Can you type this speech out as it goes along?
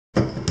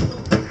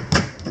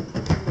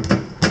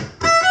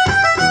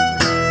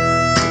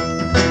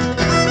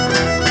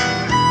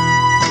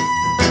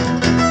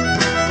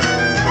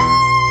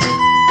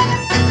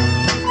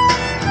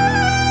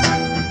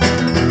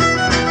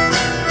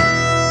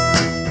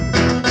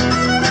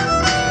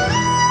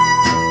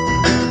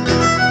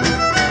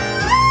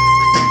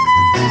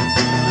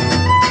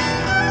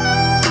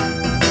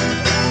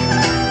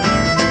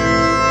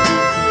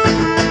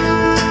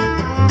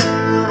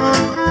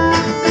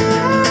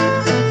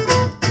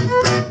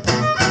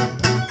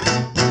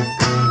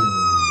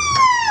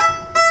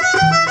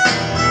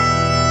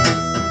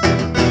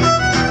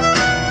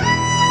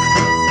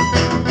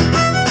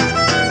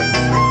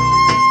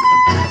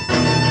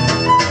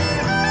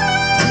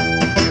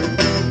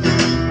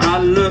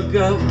look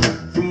up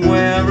from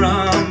where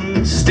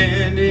I'm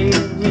standing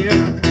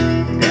here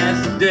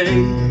as the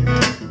day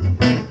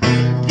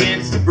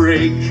begins to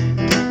break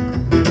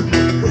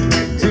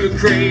to a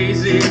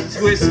crazy,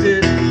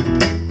 twisted,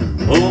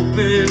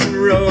 open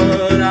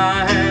road.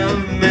 I have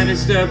many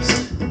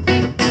steps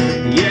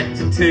yet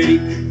to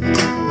take.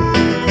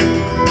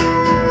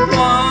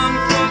 One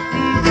foot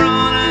in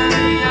front of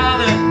the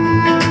other,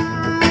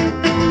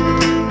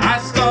 I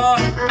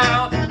start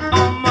out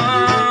on my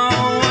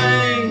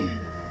way.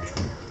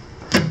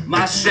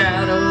 My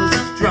shadows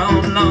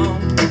drawn long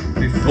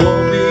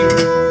before me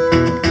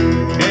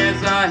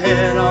as I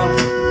head off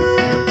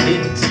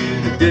into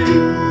the day.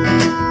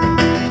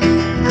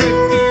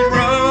 Crooked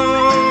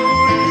road,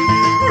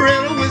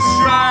 riddled with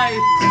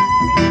strife,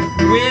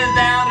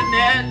 without a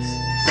net,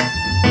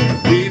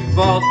 we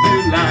fall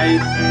through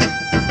life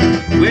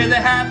with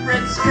a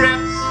half-read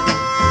script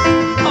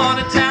on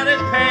a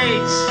tattered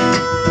page.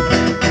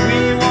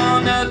 We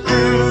wander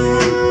through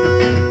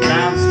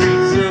life's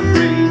streets of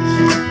rage.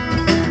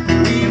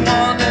 We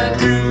wander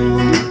through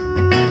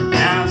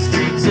life's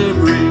streets of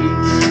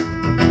rage.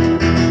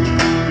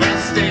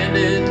 We're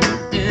standing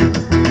in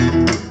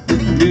the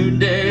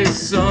noonday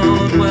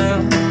sun,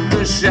 well,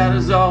 the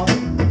shadows all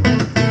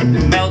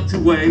they melt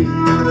away.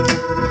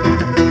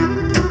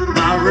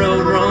 My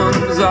road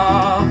runs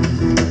off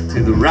to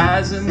the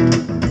rising,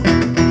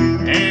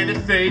 and it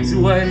fades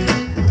away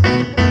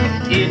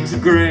into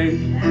gray.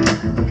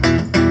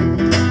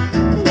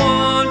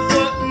 One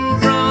foot in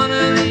front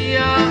of the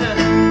other,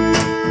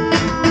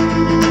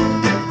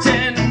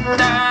 pretend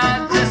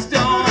I just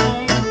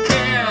don't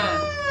care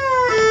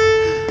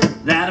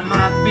that I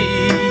might be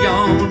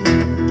on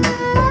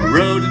the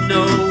road to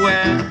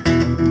nowhere,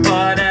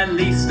 but at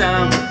least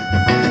I'm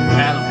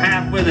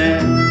halfway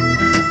there.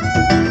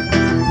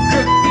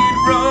 Crooked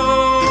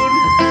road,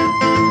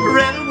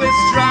 riddled with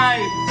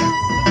strife,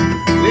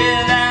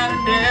 without a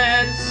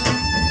net,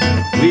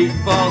 we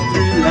fall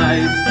through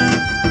life.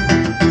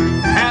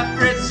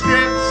 Half-read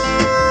scripts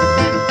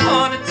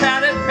on a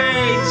tattered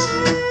page,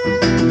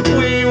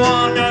 we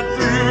wander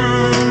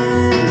through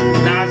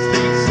life's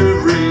streets of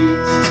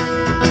rage.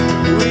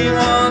 We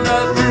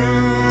wander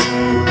through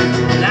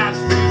life's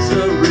streets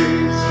of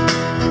rage.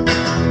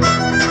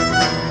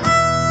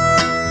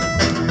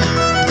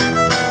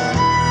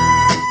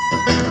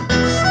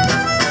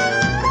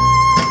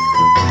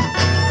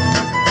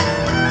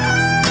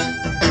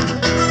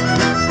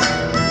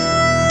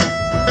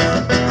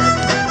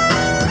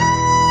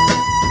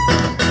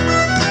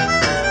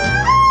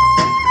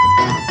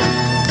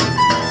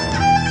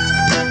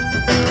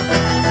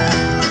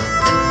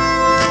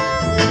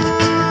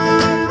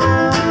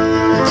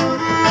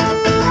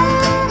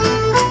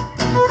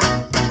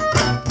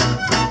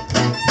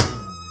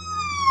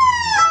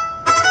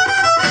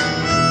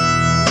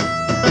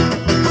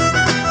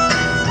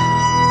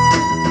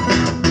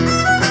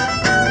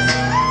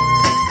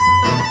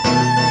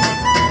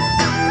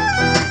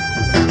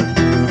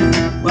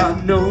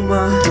 I know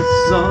my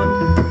sun,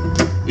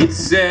 it's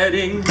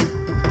setting,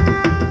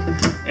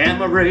 and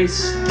my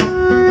race,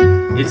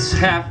 it's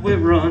halfway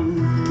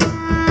run.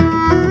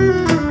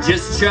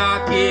 Just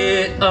chalk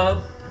it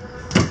up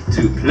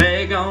to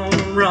play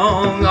gone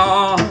wrong,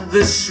 or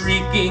the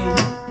shrieking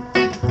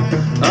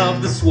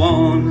of the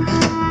swan.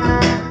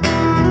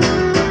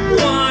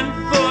 One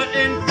foot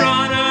in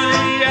front of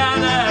the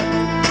other,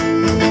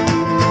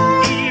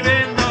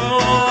 even though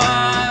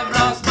I've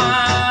lost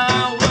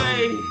my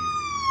way.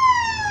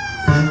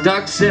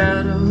 Dark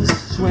shadows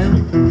swim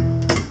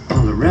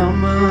all around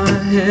my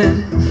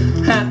head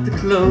at the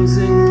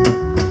closing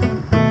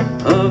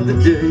of the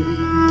day.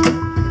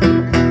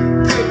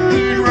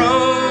 Crooked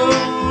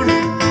road,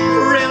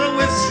 riddled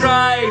with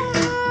strife,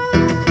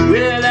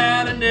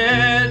 without a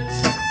net,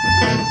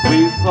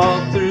 we fall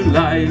through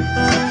life.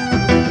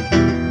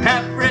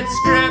 Half-read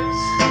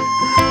scripts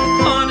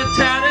on a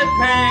tattered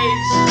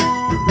page,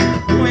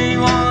 we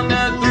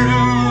wander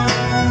through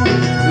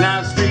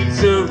life's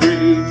streets of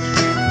rage.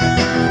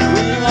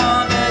 We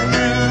wander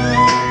through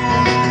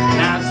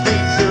life's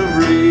streets of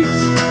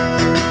rage.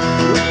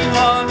 We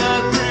wander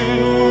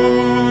through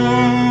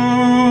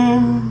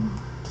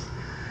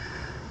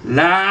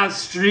life's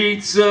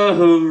streets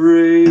of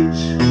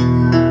rage.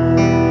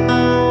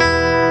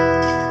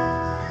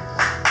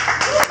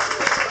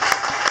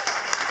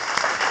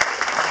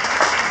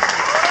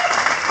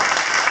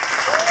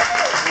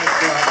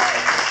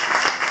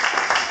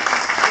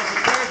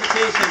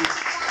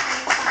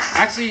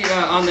 Actually,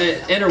 on the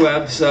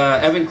interwebs,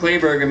 Evan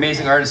Clayberg,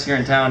 amazing artist here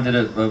in town, did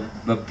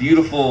a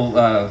beautiful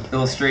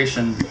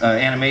illustration,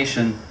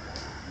 animation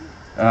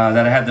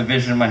that I had the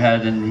vision in my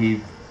head, and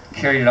he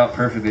carried it out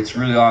perfectly. It's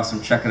really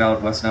awesome. Check it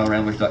out,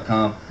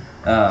 westnileramblers.com.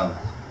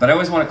 But I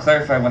always want to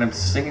clarify, when I'm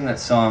singing that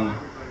song,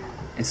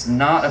 it's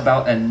not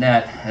about a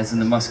net, as in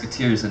the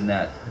Musketeers a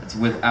net. It's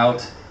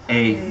without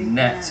a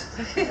net.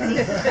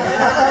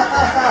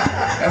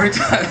 Every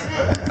time,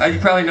 you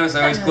probably notice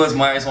I always close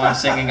my eyes while I'm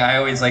singing. I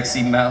always like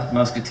see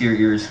Musketeer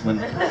ears when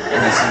I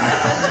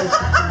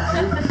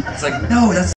sing. It's like, no, that's